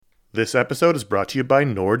This episode is brought to you by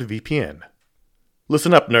NordVPN.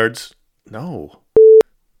 Listen up, nerds. No.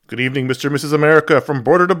 Good evening, Mr. and Mrs. America, from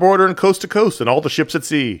border to border and coast to coast and all the ships at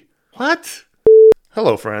sea. What?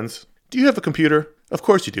 Hello, friends. Do you have a computer? Of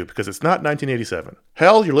course you do, because it's not 1987.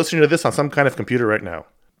 Hell, you're listening to this on some kind of computer right now.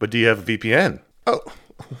 But do you have a VPN? Oh,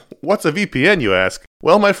 what's a VPN, you ask?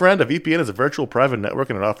 Well, my friend, a VPN is a virtual private network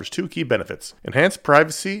and it offers two key benefits: enhanced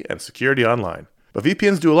privacy and security online. But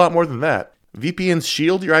VPNs do a lot more than that. VPNs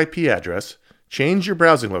shield your IP address, change your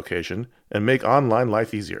browsing location, and make online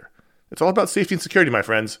life easier. It's all about safety and security, my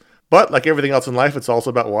friends. But like everything else in life, it's also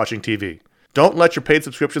about watching TV. Don't let your paid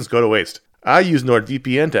subscriptions go to waste. I use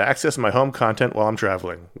NordVPN to access my home content while I'm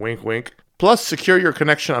traveling. Wink, wink. Plus, secure your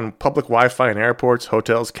connection on public Wi-Fi in airports,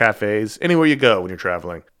 hotels, cafes, anywhere you go when you're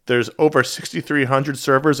traveling. There's over 6,300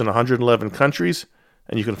 servers in 111 countries,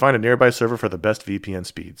 and you can find a nearby server for the best VPN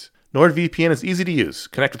speeds. NordVPN is easy to use.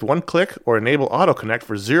 Connect with one click or enable auto-connect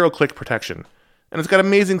for zero-click protection. And it's got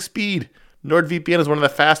amazing speed. NordVPN is one of the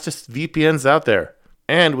fastest VPNs out there.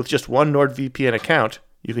 And with just one NordVPN account,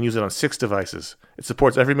 you can use it on 6 devices. It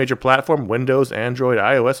supports every major platform: Windows, Android,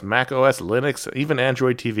 iOS, macOS, Linux, even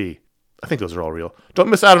Android TV. I think those are all real. Don't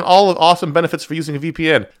miss out on all the awesome benefits for using a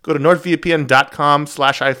VPN. Go to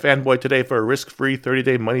nordvpn.com/ifanboy today for a risk-free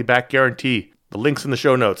 30-day money-back guarantee. The link's in the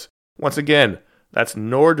show notes. Once again, that's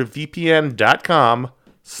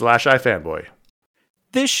nordvpn.com/ifanboy.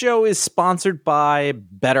 This show is sponsored by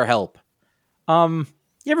BetterHelp. You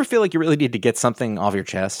ever feel like you really need to get something off your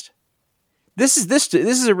chest? This is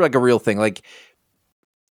like a real thing. Like,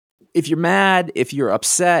 if you're mad, if you're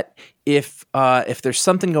upset, if there's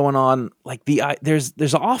something going on, like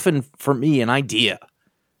there's often for me an idea.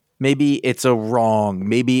 Maybe it's a wrong,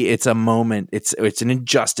 maybe it's a moment, it's an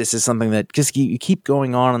injustice, it's something that just you keep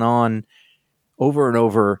going on and on over and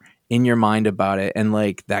over in your mind about it, and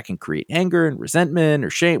like that can create anger and resentment or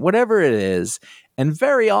shame, whatever it is. And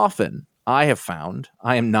very often I have found,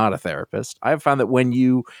 I am not a therapist, I have found that when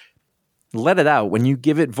you let it out, when you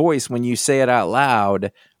give it voice, when you say it out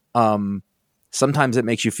loud, sometimes it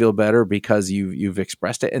makes you feel better because you've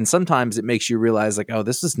expressed it, and sometimes it makes you realize like, oh,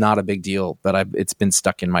 this is not a big deal, but it's been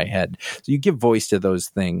stuck in my head. So you give voice to those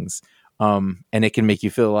things, and it can make you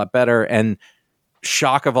feel a lot better. And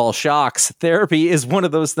shock of all shocks, therapy is one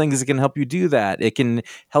of those things that can help you do that. It can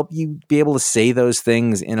help you be able to say those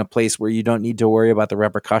things in a place where you don't need to worry about the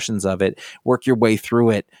repercussions of it, work your way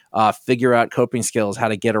through it, figure out coping skills, how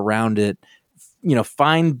to get around it,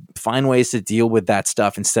 find ways to deal with that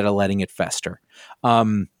stuff instead of letting it fester.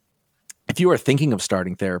 If you are thinking of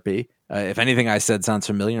starting therapy, if anything I said sounds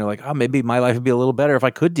familiar, you're like, oh, maybe my life would be a little better if I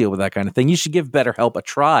could deal with that kind of thing, you should give BetterHelp a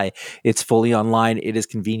try. It's fully online. It is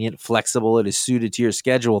convenient, flexible. It is suited to your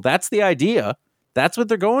schedule. That's the idea. That's what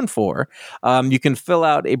they're going for. You can fill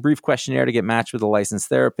out a brief questionnaire to get matched with a licensed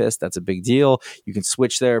therapist. That's a big deal. You can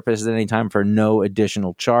switch therapists at any time for no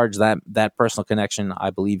additional charge. That personal connection, I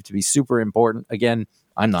believe, to be super important. Again,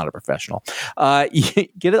 I'm not a professional.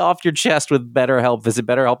 Get it off your chest with BetterHelp. Visit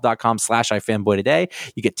BetterHelp.com/ifanboy today.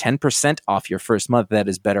 You get 10% off your first month. That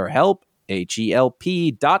is BetterHelp,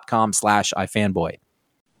 HELP.com/ifanboy.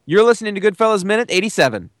 You're listening to Goodfellas Minute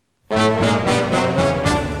 87.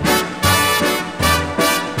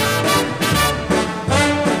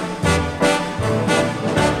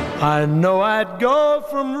 I know I'd go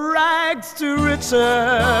from rags to riches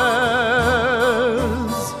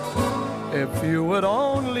if you would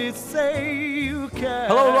only say you can.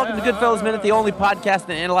 Hello and welcome to Goodfellas Minute, the only podcast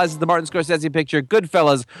that analyzes the Martin Scorsese picture,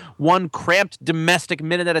 Goodfellas, one cramped domestic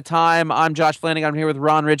minute at a time. I'm Josh Flanagan. I'm here with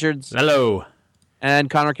Ron Richards. Hello.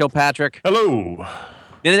 And Connor Kilpatrick. Hello.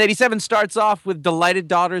 Minute 87 starts off with delighted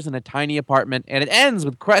daughters in a tiny apartment, and it ends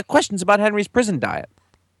with questions about Henry's prison diet.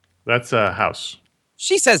 That's a house.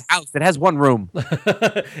 She says house. It has one room.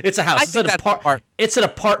 It's a house. It's an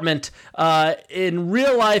apartment. In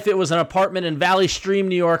real life, it was an apartment in Valley Stream,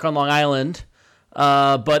 New York on Long Island.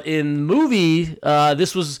 But in movie,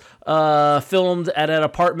 this was filmed at an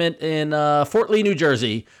apartment in Fort Lee, New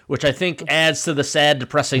Jersey, which I think adds to the sad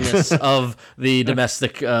depressingness of the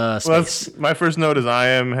domestic space. Well, my first note is I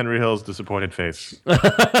am Henry Hill's disappointed face.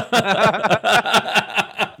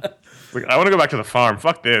 I want to go back to the farm.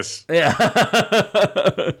 Fuck this. Yeah.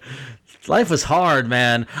 Life was hard,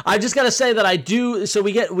 man. I just got to say that I do. So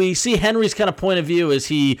we see Henry's kind of point of view as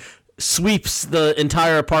he sweeps the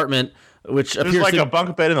entire apartment, which There's appears like to, a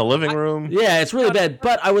bunk bed in the living room. Yeah, it's really bad.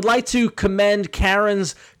 But I would like to commend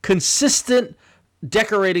Karen's consistent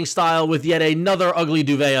decorating style with yet another ugly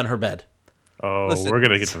duvet on her bed. Oh, we're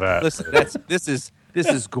gonna get to that. Listen, this is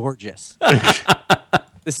gorgeous.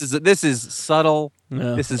 This is subtle.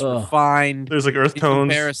 Yeah. This is refined. There's like earth in tones.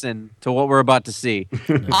 comparison to what we're about to see.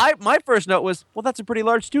 My first note was, well, that's a pretty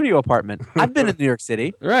large studio apartment. I've been in New York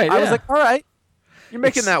City. Right, I was yeah. like, all right, you're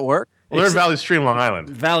making that work. Well, they're in Valley Stream, Long Island.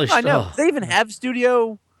 Valley. I know. They even have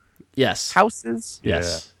studio Yes. houses.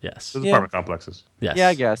 Yes. Yes. There's apartment complexes. Yes. Yeah,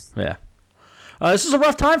 I guess. Yeah. This is a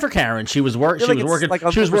rough time for Karen. She was working. She was working. Like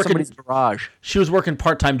She was working. somebody's garage. She was working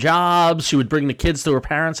part-time jobs. She would bring the kids to her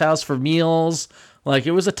parents' house for meals. Like,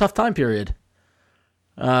 it was a tough time period.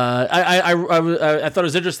 I thought it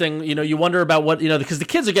was interesting. You know, you wonder about what, you know, because the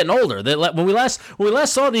kids are getting older. When we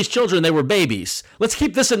last saw these children, they were babies. Let's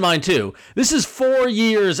keep this in mind too. This is 4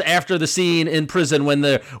 years after the scene in prison when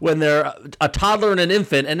they're a toddler and an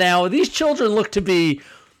infant, and now these children look to be,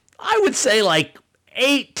 I would say, like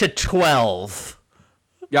 8 to 12.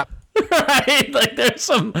 Yep. Right? Like, there's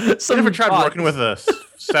some. You ever tried working with a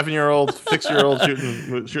 7-year-old,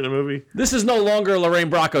 6-year-old shooting a movie? This is no longer Lorraine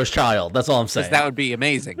Bracco's child. That's all I'm saying. That would be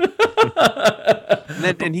amazing.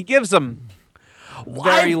 and he gives them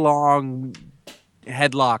very long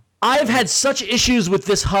headlock. I've had such issues with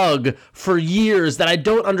this hug for years that I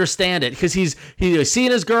don't understand it, because he's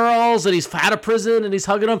seeing his girls and he's out of prison and he's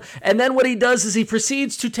hugging them, and then what he does is he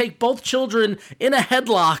proceeds to take both children in a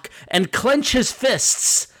headlock and clench his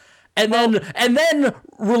fists. And then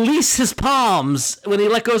release his palms when he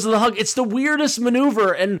let go of the hug. It's the weirdest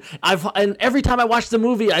maneuver, and every time I watch the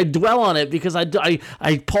movie, I dwell on it because I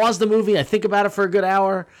pause the movie, I think about it for a good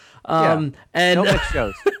hour. And don't make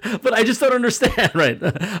shows. But I just don't understand. Right?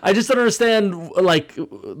 I just don't understand. Like,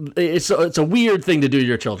 it's a weird thing to do to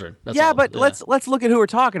your children. That's all. But let's look at who we're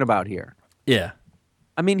talking about here. Yeah.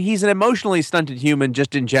 I mean, he's an emotionally stunted human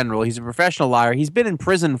just in general. He's a professional liar. He's been in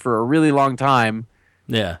prison for a really long time.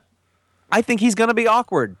 Yeah. I think he's going to be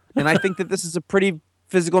awkward, and I think that this is a pretty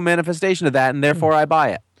physical manifestation of that, and therefore I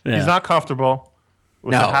buy it. Yeah. He's not comfortable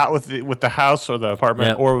with the house or the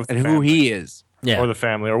apartment or with and the who family, he is. Yeah. or the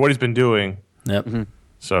family or what he's been doing. Yep.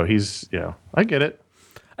 So he's I get it.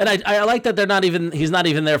 And I like that he's not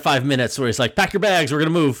even there 5 minutes where he's like, pack your bags, we're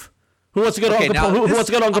gonna move. Who wants to go to who wants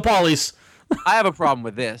to go to Uncle Paulie's? I have a problem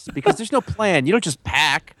with this because there's no plan. You don't just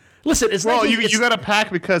pack. Listen, it's you got to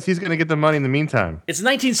pack because he's going to get the money in the meantime. It's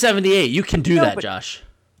 1978. You can do that, Josh.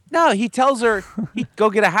 No, he tells her he'd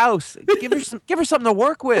go get a house. Give her something to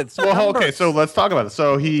work with. Okay, so let's talk about it.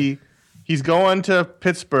 So he's going to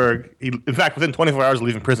Pittsburgh. In fact, within 24 hours of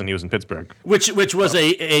leaving prison, he was in Pittsburgh. Which was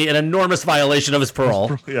an enormous violation of his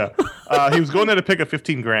parole. Yeah. He was going there to pick up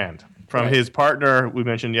 $15,000 from his partner we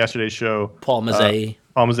mentioned yesterday's show, Paul Mazzei.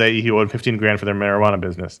 Paul Mazzei. He owed $15,000 for their marijuana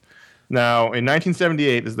business. Now, in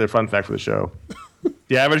 1978, this is their fun fact for the show.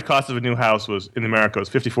 The average cost of a new house in America was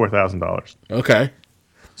 $54,000. Okay.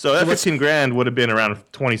 So that $15,000 would have been around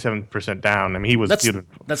 27% down. I mean, that's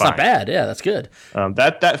not bad. Yeah, that's good.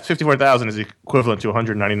 That $54,000 is equivalent to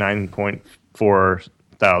 $199.4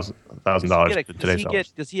 thousand dollars today.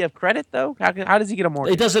 Does he have credit though? How does he get a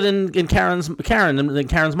mortgage? He does it in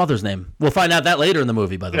Karen's mother's name. We'll find out that later in the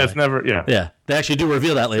movie. By the way, it's never. Yeah, they actually do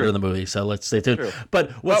reveal that later in the movie. So let's stay tuned. True.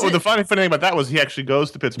 But the funny thing about that was he actually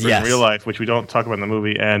goes to Pittsburgh in real life, which we don't talk about in the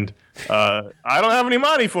movie. And I don't have any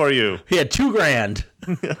money for you. He had $2,000.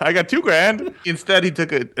 I got $2,000. Instead, he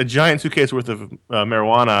took a giant suitcase worth of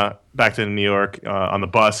marijuana back to New York on the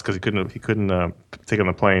bus because he couldn't take it on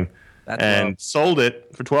the plane. Sold it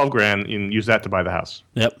for $12,000 and used that to buy the house.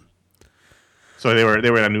 Yep. So they were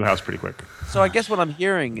in a new house pretty quick. So I guess what I'm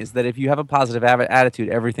hearing is that if you have a positive attitude,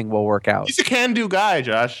 everything will work out. He's a can-do guy,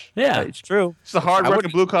 Josh. Yeah, it's true. He's a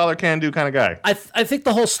hard-working, blue-collar, can-do kind of guy. I think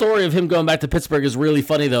the whole story of him going back to Pittsburgh is really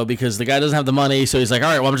funny, though, because the guy doesn't have the money, so he's like, all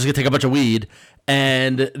right, well, I'm just going to take a bunch of weed.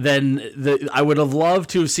 And then I would have loved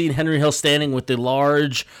to have seen Henry Hill standing with the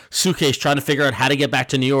large suitcase trying to figure out how to get back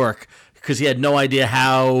to New York, because he had no idea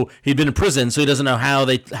how he'd been in prison, so he doesn't know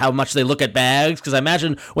how much they look at bags. Because I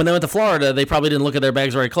imagine when they went to Florida, they probably didn't look at their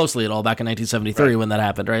bags very closely at all back in 1973 when that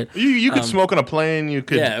happened, right? You could smoke on a plane. You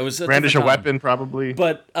could brandish a weapon, probably.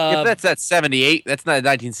 But if that's 78, that's not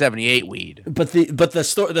 1978 weed. But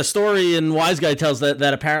the story in Wise Guy tells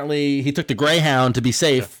that apparently he took the Greyhound to be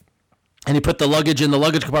safe. Yeah. And he put the luggage in the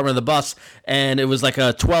luggage compartment of the bus, and it was like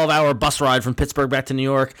a 12-hour bus ride from Pittsburgh back to New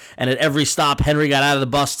York. And at every stop, Henry got out of the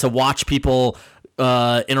bus to watch people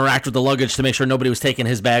interact with the luggage to make sure nobody was taking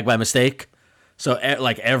his bag by mistake. So,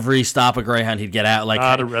 like every stop of Greyhound, he'd get out. Like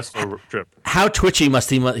not a restful trip. How twitchy he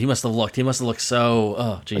must have looked? He must have looked so.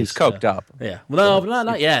 Oh, geez. He's coked up. Yeah. Well, no,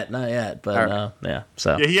 not yet. But yeah.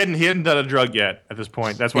 So yeah, he hadn't done a drug yet at this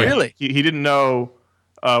point. That's why really he didn't know.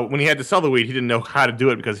 When he had to sell the weed, he didn't know how to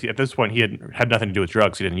do it because at this point he had nothing to do with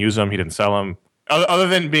drugs. He didn't use them. He didn't sell them, other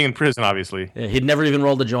than being in prison, obviously. Yeah, he'd never even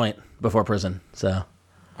rolled a joint before prison. So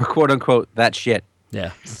for quote unquote that shit.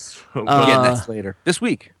 Yeah. Again, that's later this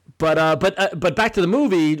week. But back to the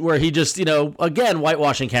movie where he just, again,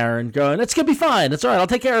 whitewashing Karen, going, it's going to be fine. It's all right. I'll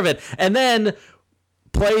take care of it. And then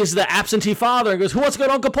plays the absentee father and goes, who wants to go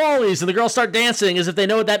to Uncle Paulie's? And the girls start dancing as if they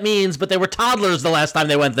know what that means, but they were toddlers the last time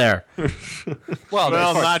they went there. well,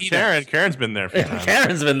 not Karen. Karen's been there.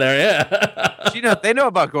 Karen's been there, yeah. They know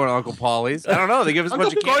about going to Uncle Paulie's. I don't know. They give us a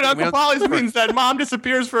bunch of going to Uncle Paulie's means that mom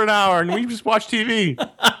disappears for an hour and we just watch TV.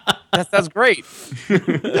 That's great.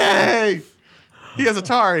 Yay! He has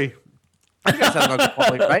Atari. You guys have Uncle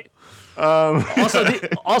Paulie, right?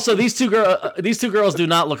 Also, these two girls do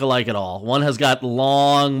not look alike at all. One has got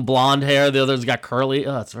long blonde hair. The other's got curly.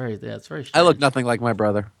 Oh, it's very strange. I look nothing like my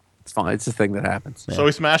brother. It's fine. It's a thing that happens. Yeah. So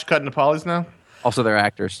we smash cutting to Polly's now? Also, they're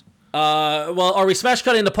actors. Well, are we smash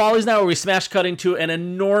cutting to Polly's now, or are we smash cutting to an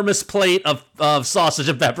enormous plate of sausage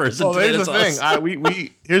and peppers? Well, here's the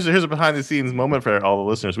thing. Here's a behind the scenes moment for all the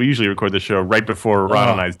listeners. We usually record the show right before Ron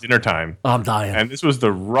and I's dinner time. Oh, I'm dying. And this was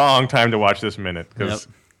the wrong time to watch this minute because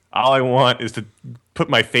all I want is to put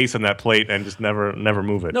my face on that plate and just never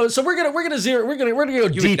move it. No, so we're gonna go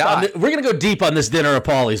deep. We're gonna go deep on this dinner at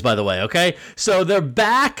Polly's. By the way, okay. So they're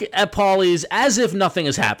back at Polly's as if nothing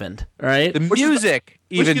has happened. Right. The music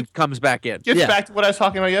even comes back in. Gets back to what I was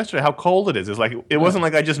talking about yesterday. How cold it is. It's like it wasn't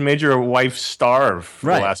like I just made your wife starve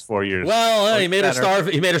for the last 4 years. Well, he made her starve.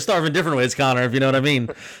 He made her starve in different ways, Connor. If you know what I mean.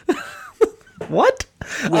 What?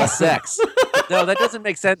 With sex. No, that doesn't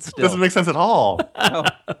make sense still. Doesn't make sense at all. No,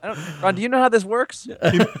 Ron, do you know how this works?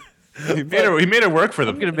 He made her work for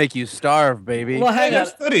them. I'm going to make you starve, baby. Well, hang on.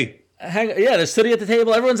 Study. There's Study at the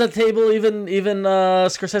table. Everyone's at the table. Even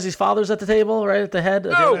Scorsese's father's at the table, right at the head.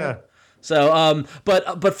 Oh, yeah. So,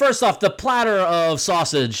 but first off, the platter of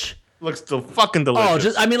sausage looks fucking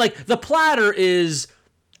delicious. The platter is...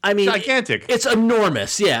 gigantic. It's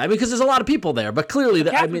enormous, yeah. Because there's a lot of people there, but clearly,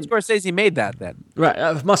 Scorsese made that then,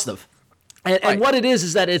 right? Must have. And what it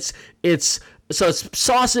is that it's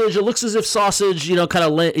sausage. It looks as if sausage,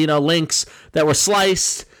 links that were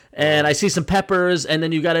sliced, and I see some peppers, and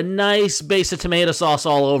then you got a nice base of tomato sauce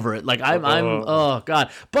all over it. Like oh god!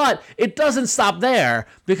 But it doesn't stop there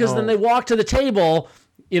because then they walk to the table,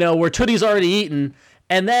 where Tootie's already eaten.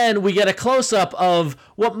 And then we get a close-up of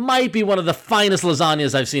what might be one of the finest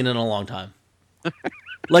lasagnas I've seen in a long time.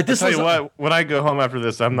 Like this. I'll tell you what, when I go home after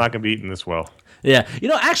this, I'm not going to be eating this well. Yeah.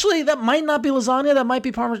 Actually, that might not be lasagna. That might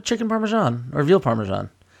be chicken parmesan or veal parmesan.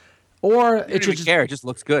 Or it should care. It just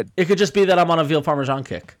looks good. It could just be that I'm on a veal parmesan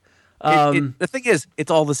kick. The thing is,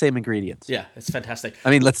 it's all the same ingredients. Yeah, it's fantastic. I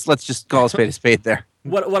mean, let's just call a spade there.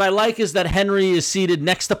 What I like is that Henry is seated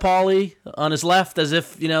next to Paulie on his left, as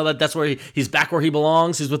if that's where he's back where he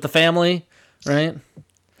belongs. He's with the family, right?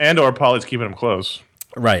 Or Paulie's keeping him close.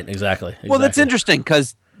 Right, exactly. Well, that's interesting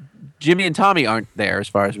because Jimmy and Tommy aren't there, as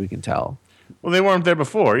far as we can tell. Well, they weren't there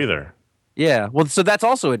before either. Yeah. Well, so that's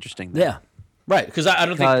also interesting. Then. Yeah. Right, because I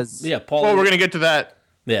don't think. Yeah, Paulie. Well, we're gonna get to that.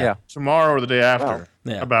 Yeah. Tomorrow or the day after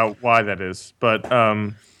about why that is, but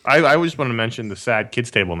I just want to mention the sad kids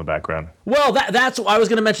table in the background. Well, that's I was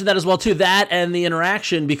going to mention that as well too. That and the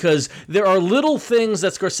interaction, because there are little things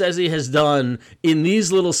that Scorsese has done in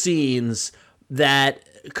these little scenes that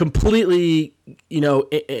completely,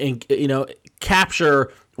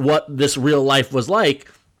 capture what this real life was like.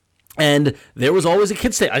 And there was always a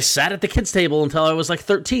kids' table. I sat at the kids' table until I was like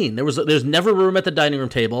 13. There's never room at the dining room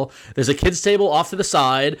table. There's a kids' table off to the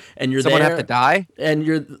side, and Someone have to die, and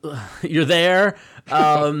you're there,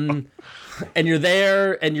 and you're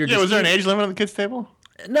there, and you're. Yeah, was there an age limit on the kids' table?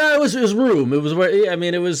 No, it was room. It was where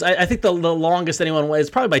it was. I think the longest anyone went is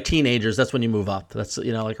probably by teenagers. That's when you move up. That's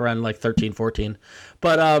like around like 13, 14.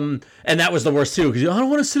 But and that was the worst too because I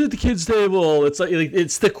don't want to sit at the kids' table. It's like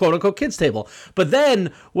it's the quote unquote kids' table. But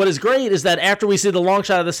then what is great is that after we see the long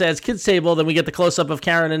shot of the Sads kids' table, then we get the close up of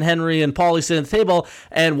Karen and Henry and Paulie sitting at the table.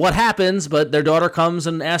 And what happens? But their daughter comes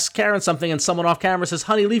and asks Karen something, and someone off camera says,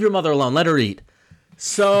 "Honey, leave your mother alone. Let her eat."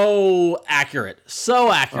 So accurate. There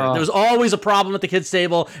was always a problem at the kids'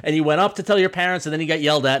 table, and you went up to tell your parents, and then you got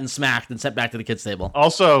yelled at and smacked and sent back to the kids' table.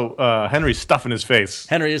 Also, Henry's stuffing his face.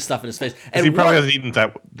 Henry is stuffing his face. And he probably hasn't eaten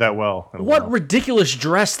that well. What ridiculous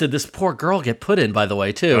dress did this poor girl get put in, by the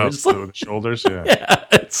way, too? The shoulders, yeah. Yeah,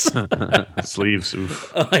 it's... Sleeves,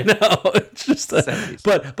 oof. I know. It's just...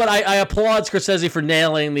 But I applaud Scorsese for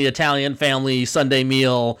nailing the Italian family Sunday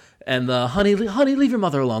meal and the, honey, leave your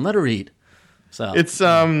mother alone. Let her eat. So it's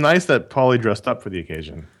nice that Paulie dressed up for the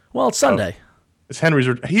occasion. Well, it's Sunday.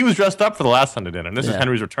 He was dressed up for the last Sunday dinner, and this is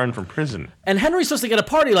Henry's return from prison. And Henry's supposed to get a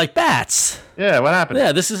party like Bats. Yeah, what happened?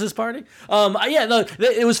 Yeah, this is his party.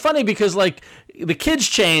 It was funny because like the kids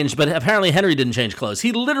changed, but apparently Henry didn't change clothes.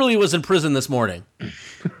 He literally was in prison this morning.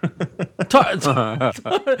 Talk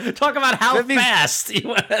about how fast he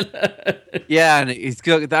went. Yeah, and he's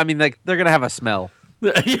good. I mean, like they're gonna have a smell.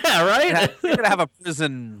 Yeah, right. They're gonna have a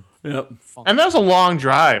prison. Yep. And that was a long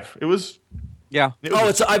drive. It was. Yeah.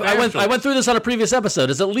 I went through this on a previous episode.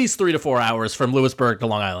 It's at least 3 to 4 hours from Lewisburg to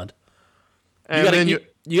Long Island. You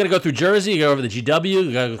got to go through Jersey. You go over the GW.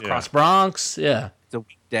 You got to go across Bronx. Yeah, it's a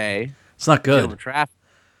weekday. It's not good. Traffic.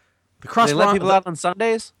 The cross they Bronx, let people out on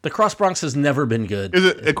Sundays. The cross Bronx has never been good.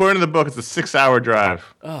 According to the book, it's a 6-hour drive.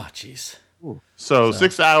 Oh, jeez. So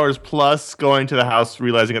 6 hours plus going to the house,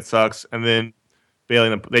 realizing it sucks, and then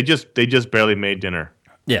bailing them. They just barely made dinner.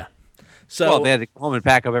 Yeah. So they had to go home and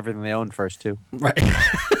pack up everything they owned first too. Right.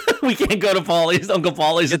 We can't go to Uncle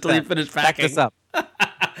Paulie's until he finished packing. Back this up.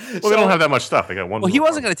 They don't have that much stuff. They got one. Well, he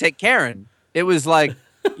wasn't going to take Karen. It was like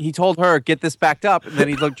he told her, "Get this packed up," and then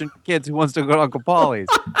he looked at kids who wants to go to Uncle Paulie's.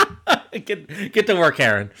 Get to work,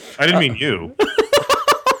 Karen. I didn't mean you.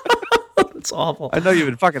 It's awful. I know you've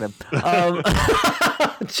been fucking him.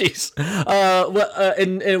 Jeez.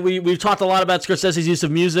 And we've talked a lot about Scorsese's use of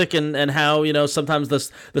music and how, sometimes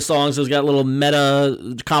the songs has got a little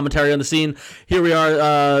meta commentary on the scene. Here we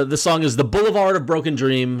are. The song is The Boulevard of Broken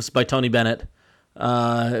Dreams by Tony Bennett.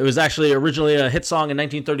 It was actually originally a hit song in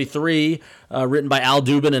 1933, written by Al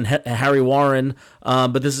Dubin and Harry Warren.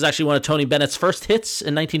 But this is actually one of Tony Bennett's first hits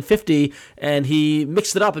in 1950, and he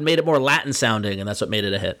mixed it up and made it more Latin sounding, and that's what made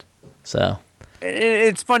it a hit. So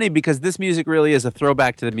it's funny because this music really is a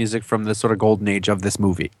throwback to the music from the sort of golden age of this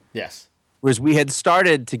movie. Yes. Whereas we had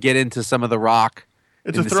started to get into some of the rock.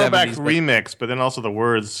 It's a throwback 70s, remix, but then also the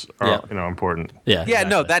words are important. Yeah, exactly.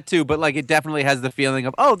 No, that too. But like, it definitely has the feeling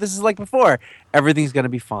of, oh, this is like before. Everything's gonna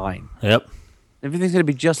be fine. Yep. Everything's gonna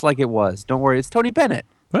be just like it was. Don't worry, it's Tony Bennett.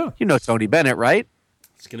 Well, you know Tony Bennett, right?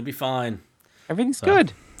 It's gonna be fine. Everything's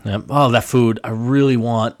good. Yep. Oh, that food! I really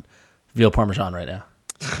want veal parmesan right now.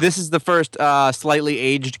 This is the first slightly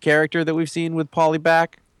aged character that we've seen with Paulie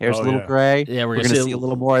back. Hair's a little gray. Yeah, we're gonna see a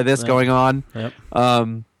little more of this going on. Yep.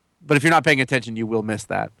 But if you're not paying attention, you will miss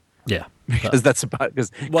that. Yeah, because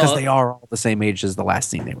because they are all the same age as the last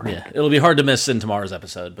scene they were. Yeah, it'll be hard to miss in tomorrow's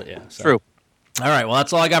episode, but yeah. So. True. All right, well,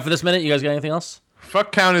 that's all I got for this minute. You guys got anything else?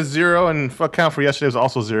 Fuck count is 0, and fuck count for yesterday was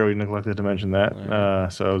also 0. We neglected to mention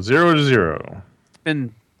that. So 0 to 0. It's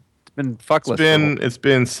been fuckless. It's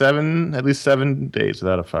been at least 7 days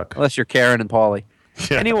without a fuck. Unless you're Karen and Paulie.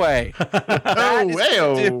 Yeah. Anyway, it's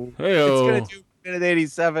gonna do minute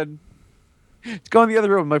 87. Let's go in the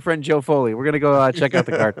other room with my friend Joe Foley. We're going to go check out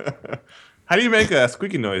the card. How do you make a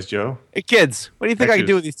squeaky noise, Joe? Hey, kids, what do you think I can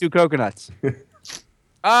do with these 2 coconuts?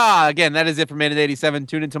 Again, that is it for minute 87.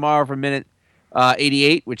 Tune in tomorrow for minute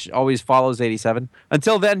 88, which always follows 87.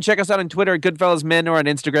 Until then, check us out on Twitter at Goodfellas Min or on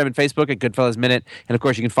Instagram and Facebook at Goodfellas Minute. And, of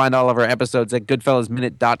course, you can find all of our episodes at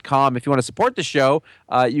goodfellasminute.com. If you want to support the show,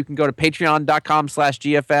 you can go to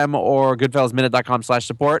patreon.com/GFM or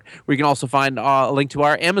goodfellasminute.com/support, where you can also find a link to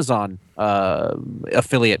our Amazon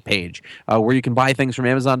affiliate page, where you can buy things from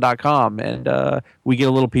Amazon.com, and we get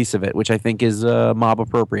a little piece of it, which I think is mob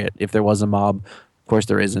appropriate. If there was a mob, of course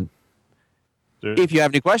there isn't. If you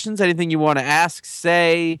have any questions, anything you want to ask,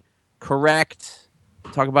 say, correct,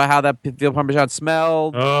 talk about how that veal parmesan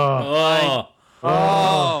smelled. Oh,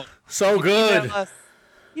 so good.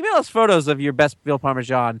 Email us photos of your best veal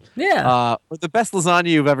parmesan. Yeah. Or the best lasagna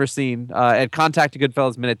you've ever seen at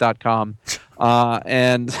contact@goodfellasminute.com.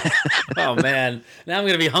 And oh, man. Now I'm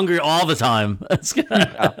going to be hungry all the time. That's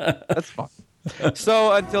fine.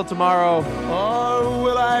 So until tomorrow. Or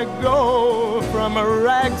will I go from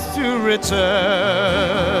rags to riches?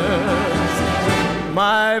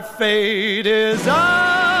 My fate is